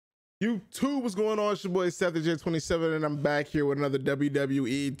YouTube, what's going on? It's your boy Seth the J27, and I'm back here with another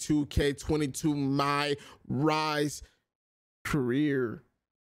WWE 2K22 My Rise career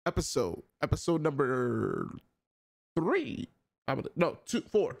episode number 3. No,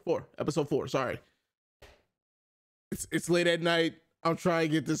 4, episode 4. Sorry, it's late at night. I'm trying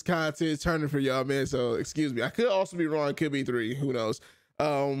to get this content turning for y'all, man. So excuse me. I could also be wrong. It could be 3. Who knows?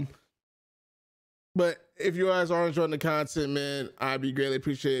 But if you guys are enjoying the content, man, I'd be greatly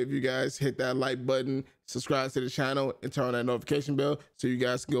appreciated if you guys hit that like button, subscribe to the channel, and turn on that notification bell so you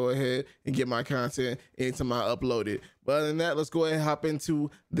guys can go ahead and get my content anytime I upload it. But other than that, let's go ahead and hop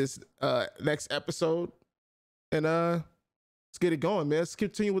into this next episode, and let's get it going, man. Let's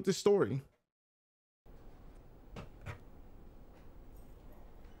continue with this story.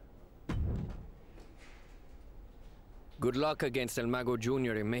 Good luck against El Mago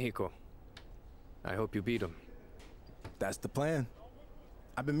Jr. in Mexico. I hope you beat him. That's the plan.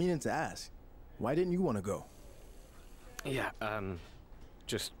 I've been meaning to ask. Why didn't you want to go? Yeah,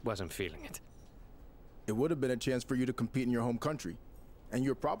 just wasn't feeling it. It would have been a chance for you to compete in your home country. And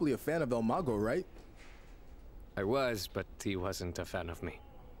you're probably a fan of El Mago, right? I was, but he wasn't a fan of me.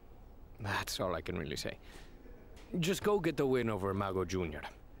 That's all I can really say. Just go get the win over Mago Jr.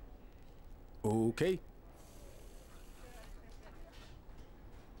 Okay.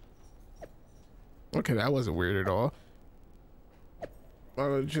 Okay, that wasn't weird at all.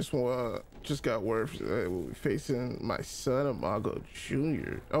 I just got word we'll be facing my son, Mago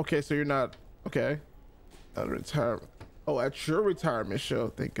Jr. Okay, so you're not okay. At retirement. Oh, at your retirement show.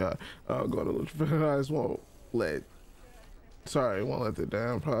 Thank God. I'll go to look. I just won't let. Sorry, won't let the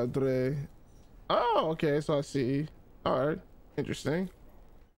damn Padre. Oh, okay. So I see. All right, interesting.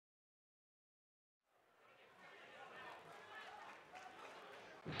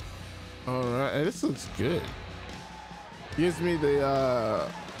 All right, and this looks good. Gives me the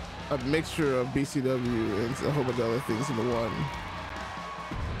a mixture of BCW and a whole bunch of other things into one.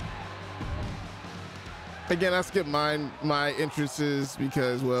 Again, I skip my entrances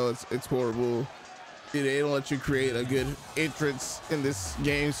because, well, it's horrible. They don't let you create a good entrance in this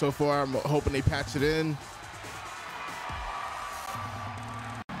game so far. I'm hoping they patch it in.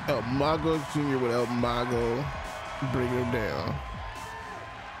 El Mago Jr. with El Mago bringing him down.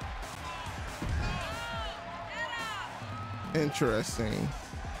 Interesting.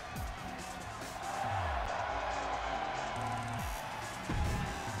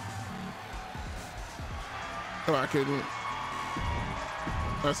 Oh, I couldn't.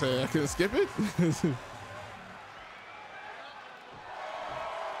 I say I couldn't skip it.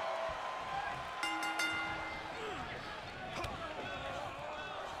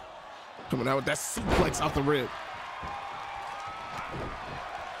 Coming out with that suplex off the rib.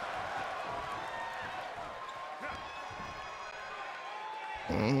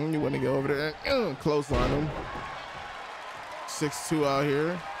 You want to go over there and clothesline him. 6'2" out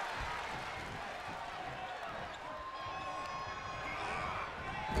here.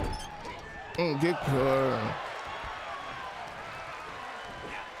 Get her.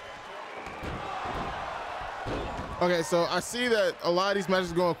 Okay, so I see that a lot of these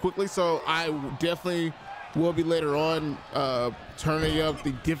matches are going quickly, so I definitely will be later on turning up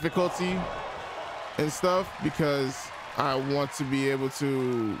the difficulty and stuff because I want to be able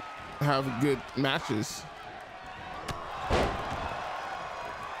to have good matches.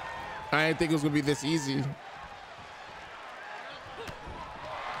 I didn't think it was gonna be this easy.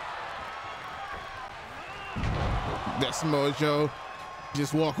 That's Mojo.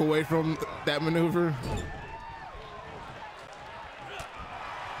 Just walk away from that maneuver.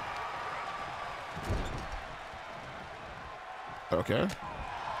 Okay.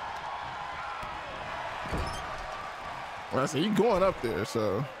 Well, I say you going up there,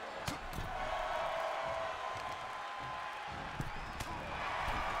 so.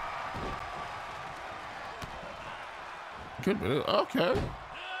 Good move. Okay.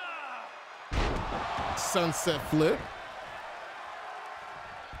 Sunset flip.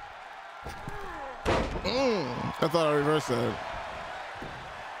 I thought I reversed that.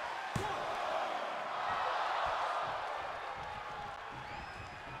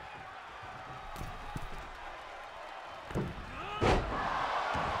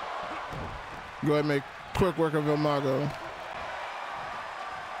 Go ahead and make quick work of El Mago.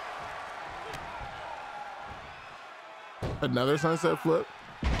 Another sunset flip.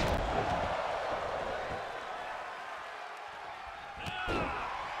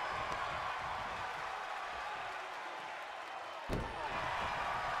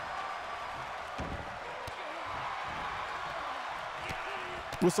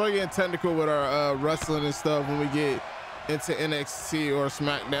 We'll start getting technical with our wrestling and stuff when we get into NXT or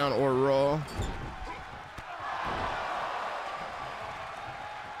SmackDown or Raw.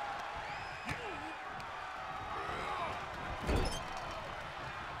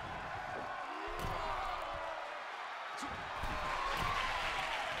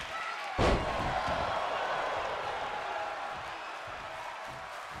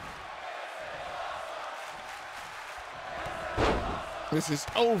 This is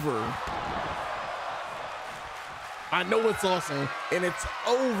over. I know it's awesome, and it's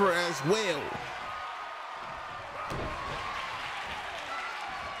over as well.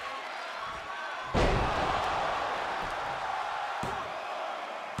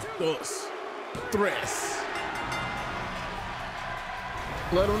 Dos, tres.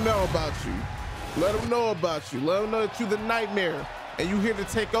 Let them know about you. Let them know about you. Let them know that you're the nightmare, and you're here to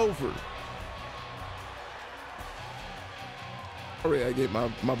take over. Alright, I get my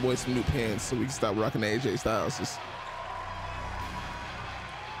boy some new pants so we can stop rocking the AJ Styles.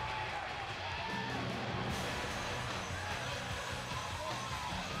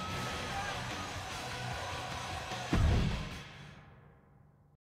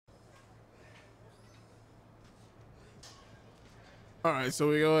 All right, so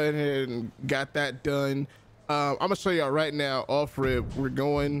we go ahead and got that done. I'm gonna show y'all right now off rip. We're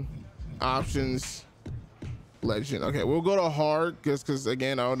going options. Legend. Okay, we'll go to hard because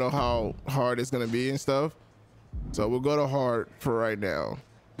again, I don't know how hard it's gonna be and stuff. So we'll go to hard for right now.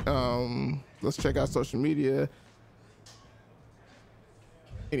 Let's check out social media.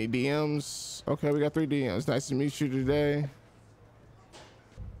 Any DMs? Okay, we got 3 DMs. Nice to meet you today.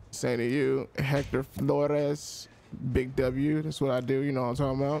 Same to you, Hector Flores. Big W. That's what I do. You know what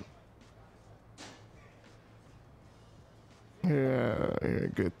I'm talking about. Yeah,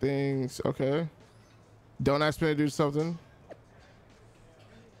 good things. Okay. Don't ask me to do something.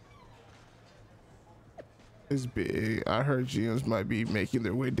 It's big. I heard GMs might be making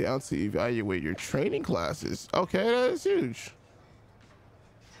their way down to evaluate your training classes. Okay, that's huge.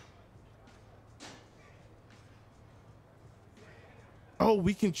 Oh,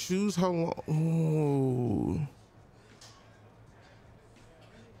 we can choose how long. Ooh.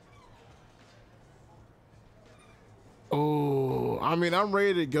 Oh, I mean, I'm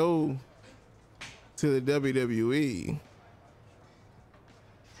ready to go to the WWE,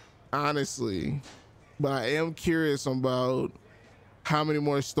 honestly, but I am curious about how many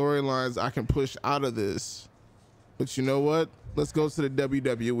more storylines I can push out of this. But you know what? Let's go to the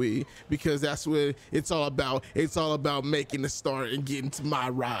WWE because that's what it's all about. It's all about making the start and getting to my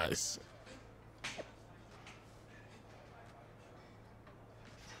rise.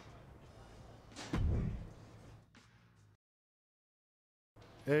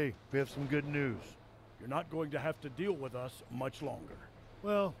 Hey, we have some good news. You're not going to have to deal with us much longer.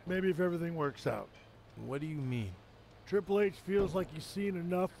 Well, maybe if everything works out. What do you mean? Triple H feels like he's seen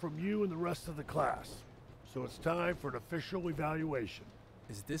enough from you and the rest of the class. So it's time for an official evaluation.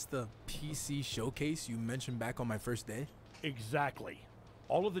 Is this the PC showcase you mentioned back on my first day? Exactly.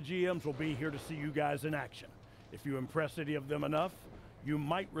 All of the GMs will be here to see you guys in action. If you impress any of them enough, you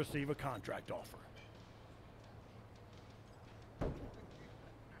might receive a contract offer.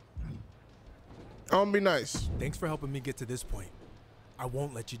 Be nice. Thanks for helping me get to this point. I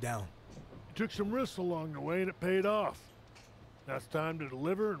won't let you down. You took some risks along the way and it paid off. Now it's time to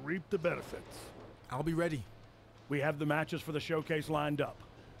deliver and reap the benefits. I'll be ready. We have the matches for the showcase lined up.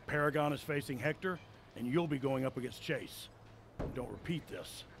 Paragon is facing Hector, and you'll be going up against Chase. Don't repeat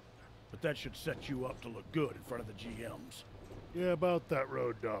this, but that should set you up to look good in front of the GMs. Yeah, about that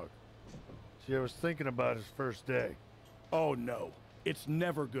Road Dogg. See, I was thinking about his first day. Oh no, it's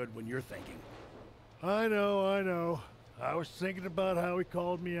never good when you're thinking. I know. I was thinking about how he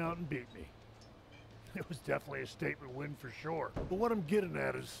called me out and beat me. It was definitely a statement win for sure. But what I'm getting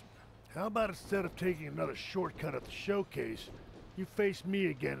at is, how about instead of taking another shortcut at the showcase, you face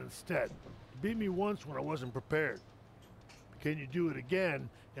me again instead? You beat me once when I wasn't prepared. Can you do it again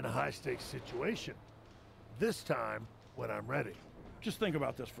in a high-stakes situation? This time, when I'm ready. Just think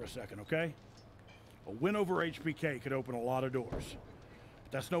about this for a second, okay? A win over HBK could open a lot of doors.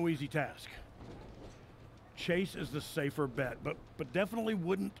 But that's no easy task. Chase is the safer bet, but definitely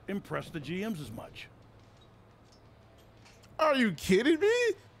wouldn't impress the GMs as much. Are you kidding me?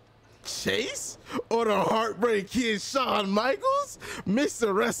 Chase or the Heartbreak Kid Shawn Michaels,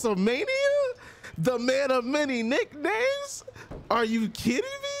 Mr. WrestleMania, the man of many nicknames? Are you kidding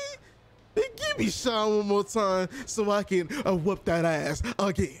me? Then give me Shawn one more time so I can whoop that ass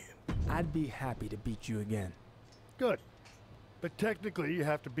again. I'd be happy to beat you again. Good. But technically, you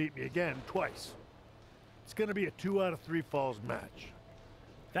have to beat me again twice. It's going to be a 2 out of 3 falls match.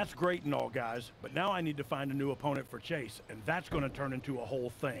 That's great and all, guys, but now I need to find a new opponent for Chase, and that's going to turn into a whole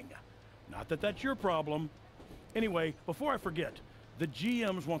thing. Not that that's your problem. Anyway, before I forget, the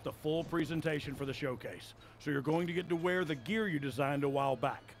GMs want the full presentation for the showcase, so you're going to get to wear the gear you designed a while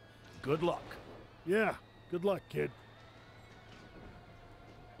back. Good luck. Yeah, good luck, kid.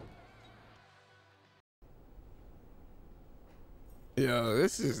 Yeah,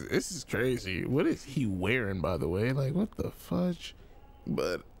 this is crazy. What is he wearing, by the way? Like, what the fudge?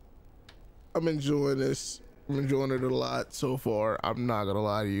 But I'm enjoying this. I'm enjoying it a lot so far. I'm not gonna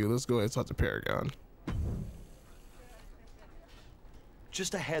lie to you. Let's go ahead and talk to Paragon.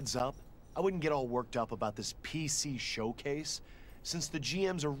 Just a heads up, I wouldn't get all worked up about this PC showcase, since the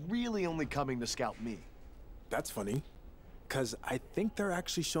GMs are really only coming to scout me. That's funny, because I think they're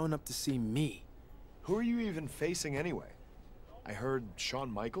actually showing up to see me. Who are you even facing anyway? I heard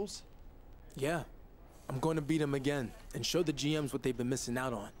Shawn Michaels? Yeah, I'm going to beat him again and show the GMs what they've been missing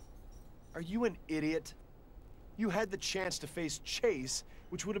out on. Are you an idiot? You had the chance to face Chase,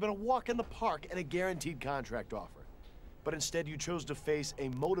 which would have been a walk in the park and a guaranteed contract offer. But instead you chose to face a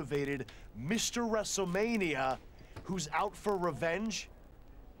motivated Mr. WrestleMania who's out for revenge?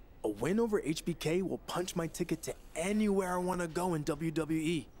 A win over HBK will punch my ticket to anywhere I want to go in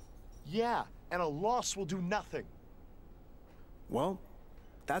WWE. Yeah, and a loss will do nothing. Well,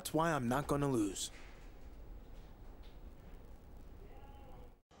 that's why I'm not going to lose.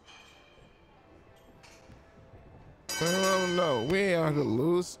 No, we ain't gonna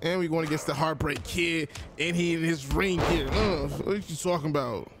lose, and we going against the Heartbreak Kid, and he in his ring gear. What are you talking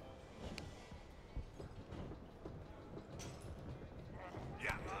about?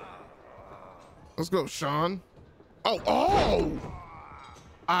 Let's go, Sean. Oh!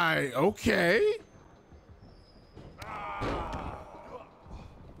 Okay.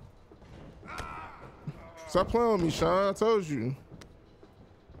 Stop playing with me, Sean. I told you.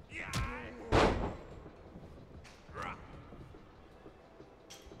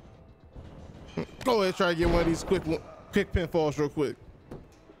 Go ahead, try to get one of these quick pinfalls real quick.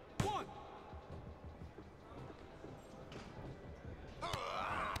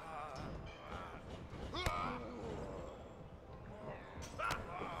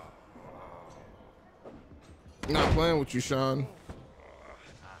 I'm not playing with you, Sean.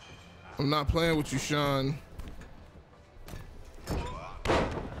 I'm not playing with you, Sean.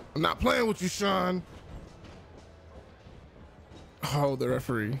 I'm not playing with you, Sean. Oh, the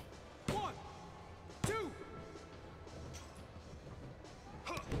referee.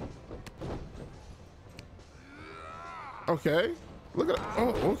 Okay, look at,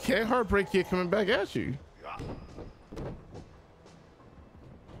 oh, okay, Heartbreak Kid coming back at you.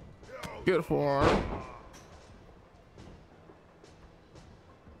 Good forearm.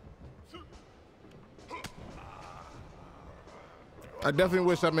 I definitely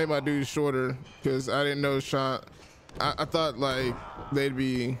wish I made my dudes shorter because I didn't know Sean. I thought like they'd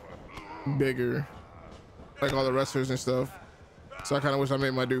be bigger, like all the wrestlers and stuff. So I kind of wish I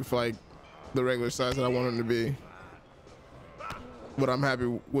made my dude for like the regular size that I want him to be. But I'm happy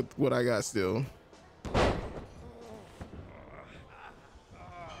with what I got still.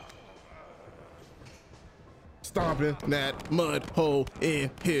 Stomping that mud hole in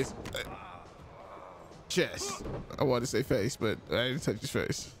his chest. I wanted to say face, but I didn't touch his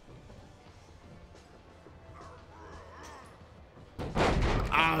face.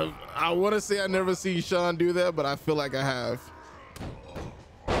 I want to say I never seen Sean do that, but I feel like I have.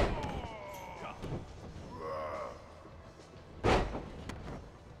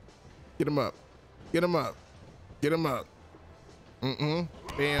 Get him up. Get him up. Get him up. Bam.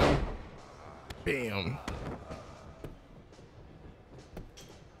 Bam.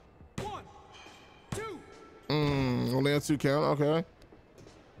 1, 2. Only a 2 count. Okay.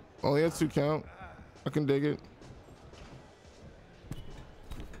 Only a 2 count. I can dig it.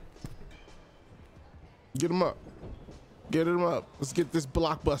 Get him up. Get him up. Let's get this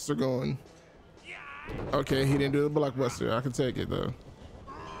blockbuster going. Okay, he didn't do the blockbuster. I can take it though.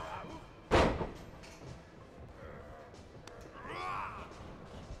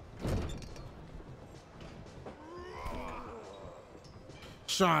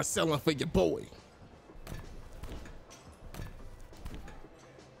 Sean selling for your boy.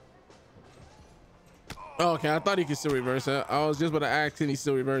 Okay, I thought he could still reverse it. I was just about to ask, can he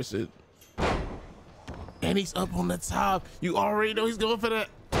still reverse it? And he's up on the top. You already know he's going for that.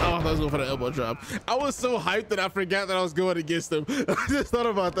 Oh, I thought he was going for the elbow drop. I was so hyped that I forgot that I was going against him. I just thought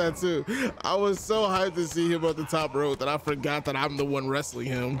about that too. I was so hyped to see him at the top rope that I forgot that I'm the one wrestling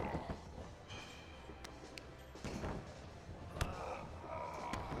him.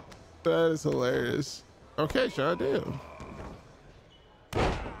 That is hilarious. Okay, Sean, damn.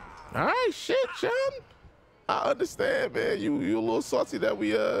 All right, shit, Sean. I understand, man. You a little salty that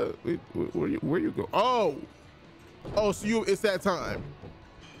where you go? Oh, so it's that time.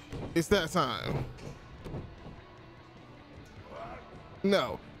 It's that time.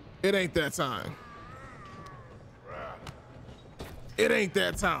 No, it ain't that time. It ain't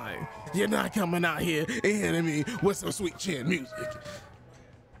that time. You're not coming out here and hitting me with some sweet chin music.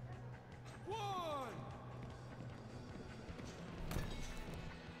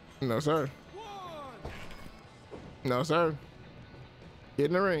 No, sir. No, sir. Get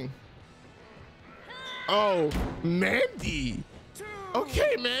in the ring. Oh, Mandy.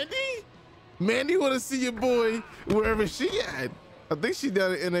 Okay, Mandy. Mandy want to see your boy wherever she at. I think she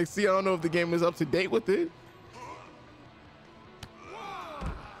done it in NXT. I don't know if the game is up to date with it.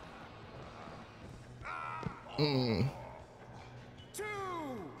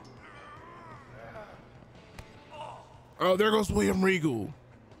 Oh, there goes William Regal.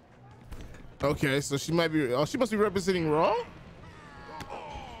 Okay, so she might be. Oh, she must be representing Raw.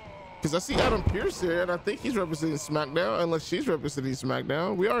 Because I see Adam Pearce here, and I think he's representing SmackDown, unless she's representing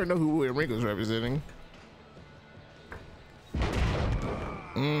SmackDown. We already know who William Regal's representing.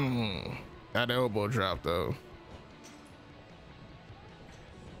 That elbow drop, though.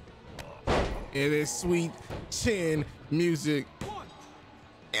 It is sweet chin music.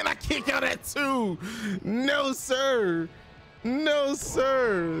 And I kick out at 2. No, sir. No,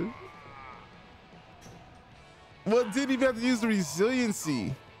 sir. Well, didn't even have to use the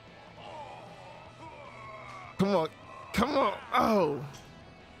resiliency. Come on. Come on. Oh.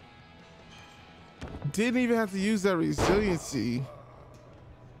 Didn't even have to use that resiliency.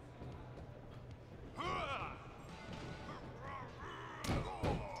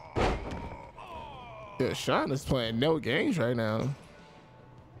 Yeah, Sean is playing no games right now.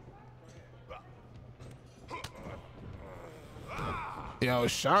 Yo,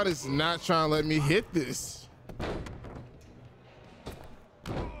 Sean is not trying to let me hit this.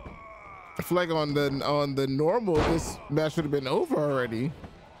 I feel like on the normal, this match would have been over already.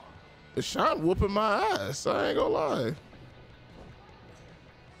 But Sean whooping my ass. I ain't gonna lie.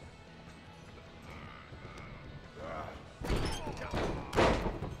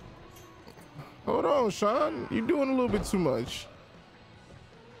 Hold on, Sean. You're doing a little bit too much.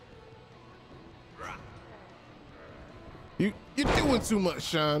 You're doing too much,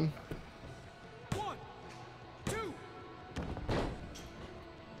 Sean. 1, 2.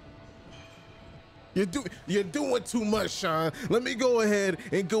 You're doing too much, Sean. Let me go ahead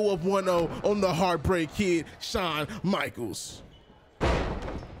and go up 1-0 on the Heartbreak Kid, Shawn Michaels. 1,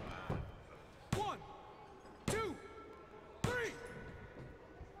 2, 3.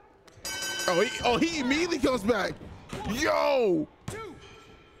 Oh, he immediately comes back. Yo. 2,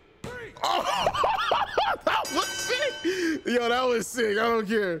 3. Oh, that was sick. Yo, that was sick. I don't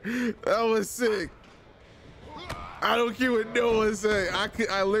care. That was sick. I don't care what no one say.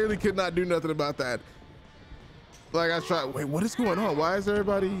 I literally could not do nothing about that. Like I tried. Wait, what is going on? Why is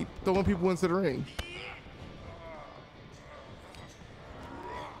everybody throwing people into the ring?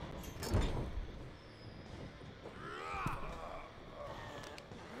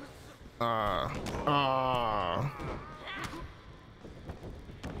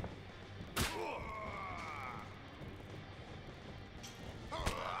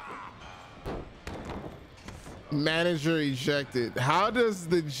 Manager ejected. How does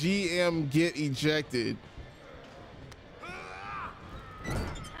the GM get ejected?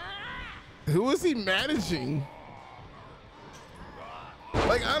 Who is he managing?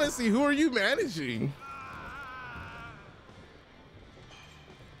 Like, honestly, who are you managing?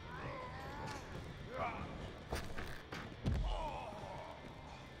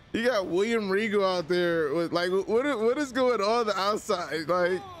 You got William Regal out there with, like, what is going on the outside?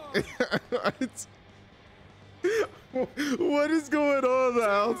 Like, what is going on the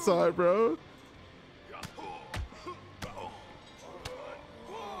outside, bro?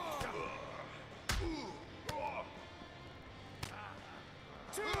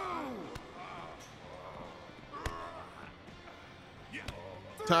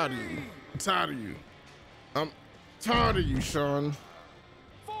 Tired of you. I'm tired of you. I'm tired of you, Sean.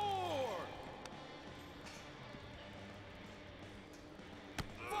 4,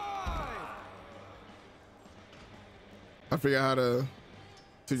 5. I figure out how to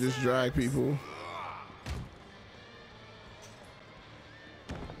just drag people.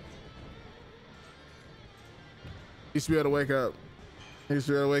 You should be able to wake up. You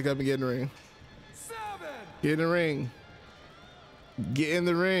should be able to wake up and get in the ring. 7, Get in the ring. Get in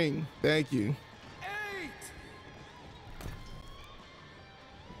the ring. Thank you. 8.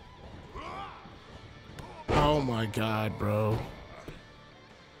 Oh my God, bro.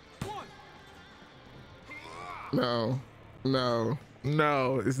 1, No, no,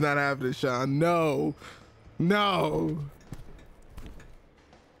 no, it's not happening, Sean. No, no.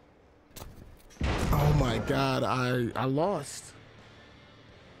 Oh my God, I lost.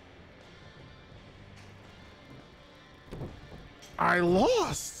 I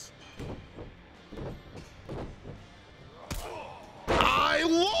lost. I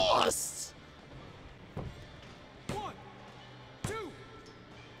lost. 1, 2.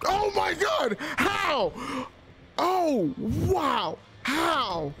 Oh my God, how? Oh, wow,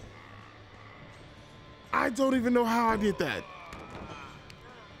 how? I don't even know how I did that.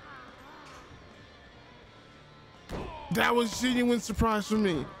 That was a genuine surprise for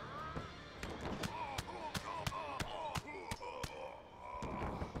me.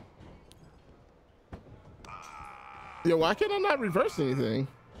 Yo, why can I not reverse anything?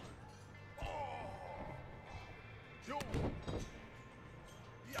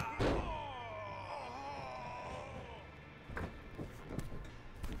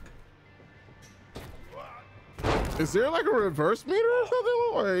 Is there like a reverse meter or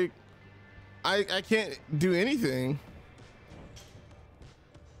something? Like, I can't do anything.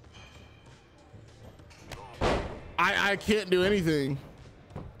 I can't do anything.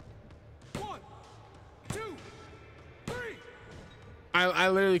 1, 2, 3. I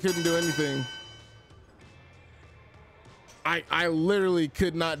literally couldn't do anything. I literally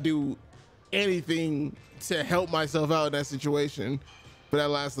could not do anything to help myself out in that situation for that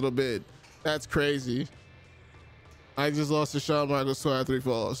last little bit. That's crazy. I just lost to Shawn Michaels 2 out of 3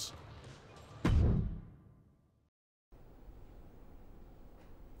 falls.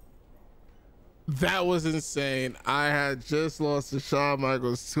 That was insane. I had just lost to Shawn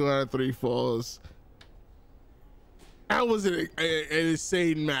Michaels 2 out of 3 falls. That was an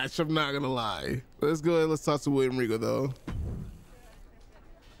insane match. I'm not gonna lie. Let's go ahead. Let's talk to William Regal though.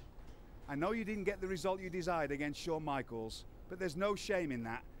 I know you didn't get the result you desired against Shawn Michaels, but there's no shame in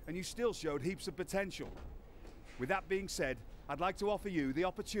that, and you still showed heaps of potential. With that being said, I'd like to offer you the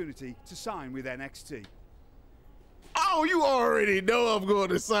opportunity to sign with NXT. Oh, you already know I'm going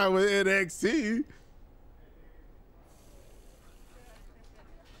to sign with NXT.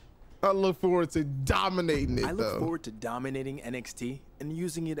 I look forward to dominating it, I look though. forward to dominating NXT and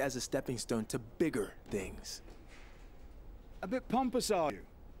using it as a stepping stone to bigger things. A bit pompous, are you?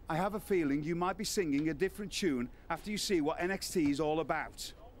 I have a feeling you might be singing a different tune after you see what NXT is all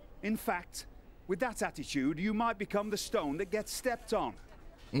about. In fact, with that attitude, you might become the stone that gets stepped on.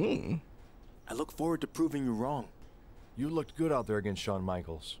 I look forward to proving you wrong. You looked good out there against Shawn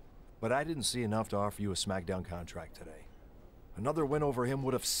Michaels, but I didn't see enough to offer you a SmackDown contract today. Another win over him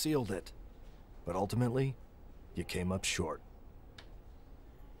would have sealed it, but ultimately, you came up short.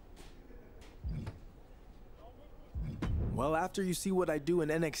 Well, after you see what I do in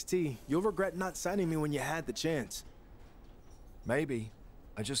NXT, you'll regret not signing me when you had the chance. Maybe.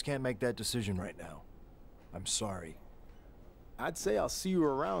 I just can't make that decision right now. I'm sorry. I'd say I'll see you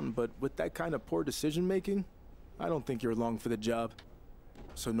around, but with that kind of poor decision making, I don't think you're long for the job.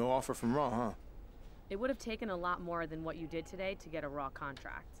 So no offer from Raw, huh? It would have taken a lot more than what you did today to get a Raw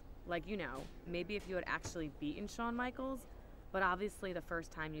contract. Like, you know, maybe if you had actually beaten Shawn Michaels, but obviously the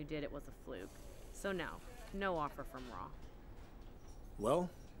first time you did it was a fluke. So no offer from Raw. Well,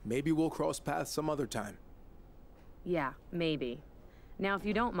 maybe we'll cross paths some other time. Yeah, maybe. Now, if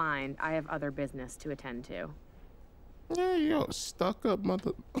you don't mind, I have other business to attend to. Yeah, yo, stuck up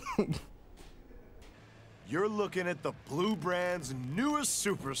mother. You're looking at the Blue Brand's newest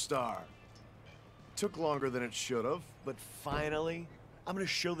superstar. Took longer than it should have, but finally, I'm gonna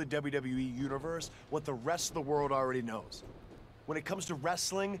show the WWE Universe what the rest of the world already knows. When it comes to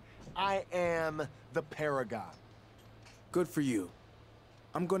wrestling, I am the Paragon. Good for you.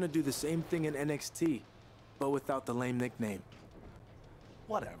 I'm gonna do the same thing in NXT, but without the lame nickname.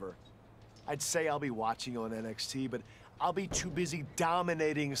 Whatever. I'd say I'll be watching you on NXT, but I'll be too busy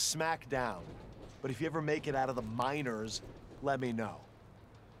dominating SmackDown. But if you ever make it out of the minors, let me know.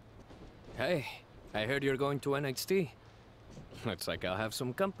 Hey, I heard you're going to NXT. Looks like I'll have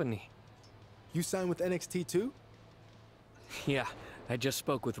some company. You signed with NXT too? Yeah, I just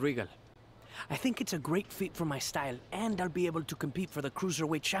spoke with Regal. I think it's a great fit for my style, and I'll be able to compete for the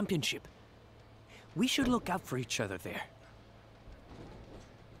Cruiserweight Championship. We should look out for each other there.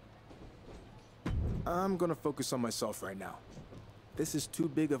 I'm gonna focus on myself right now. This is too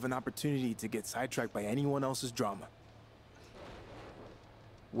big of an opportunity to get sidetracked by anyone else's drama.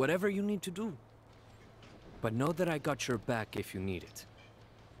 Whatever you need to do. But know that I got your back if you need it.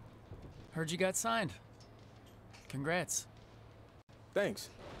 Heard you got signed. Congrats. Thanks.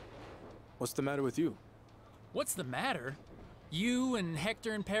 What's the matter with you? What's the matter? You and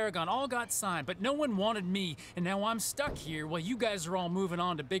Hector and Paragon all got signed, but no one wanted me, and now I'm stuck here while you guys are all moving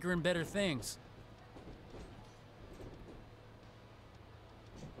on to bigger and better things.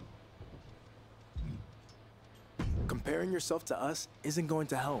 Comparing yourself to us isn't going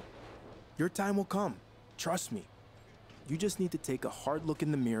to help. Your time will come. Trust me. You just need to take a hard look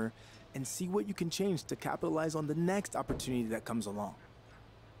in the mirror and see what you can change to capitalize on the next opportunity that comes along.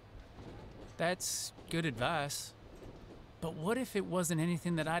 That's good advice. But what if it wasn't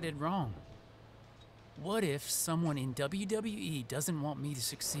anything that I did wrong? What if someone in WWE doesn't want me to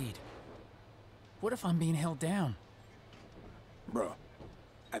succeed? What if I'm being held down? Bro,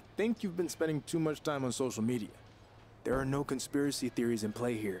 I think you've been spending too much time on social media. There are no conspiracy theories in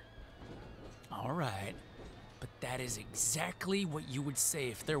play here. All right, but that is exactly what you would say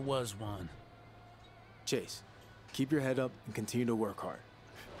if there was one. Chase, keep your head up and continue to work hard.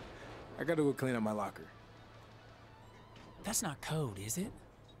 I gotta go clean up my locker. That's not code, is it?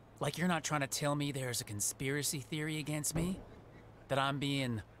 Like you're not trying to tell me there's a conspiracy theory against me? That I'm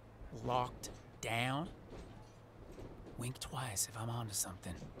being locked down? Wink twice if I'm onto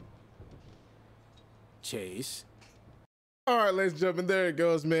something. Chase. All right, let's jump in. There it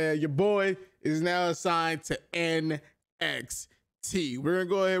goes, man. Your boy is now assigned to NXT. We're gonna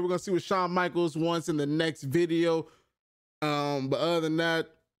go ahead. We're gonna see what Shawn Michaels wants in the next video. But other than that,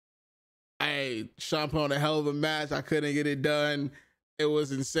 Shawn put on a hell of a match. I couldn't get it done. It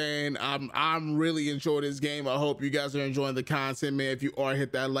was insane. I'm really enjoying this game. I hope you guys are enjoying the content, man. If you are,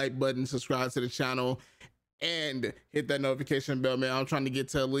 hit that like button, subscribe to the channel, and hit that notification bell, man. I'm trying to get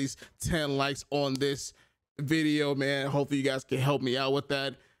to at least 10 likes on this video, man. Hopefully you guys can help me out with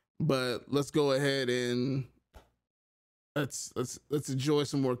that. But let's go ahead and let's enjoy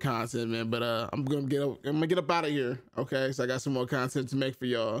some more content, man. But I'm gonna get up out of here. Okay, so I got some more content to make for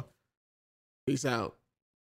y'all. Peace out.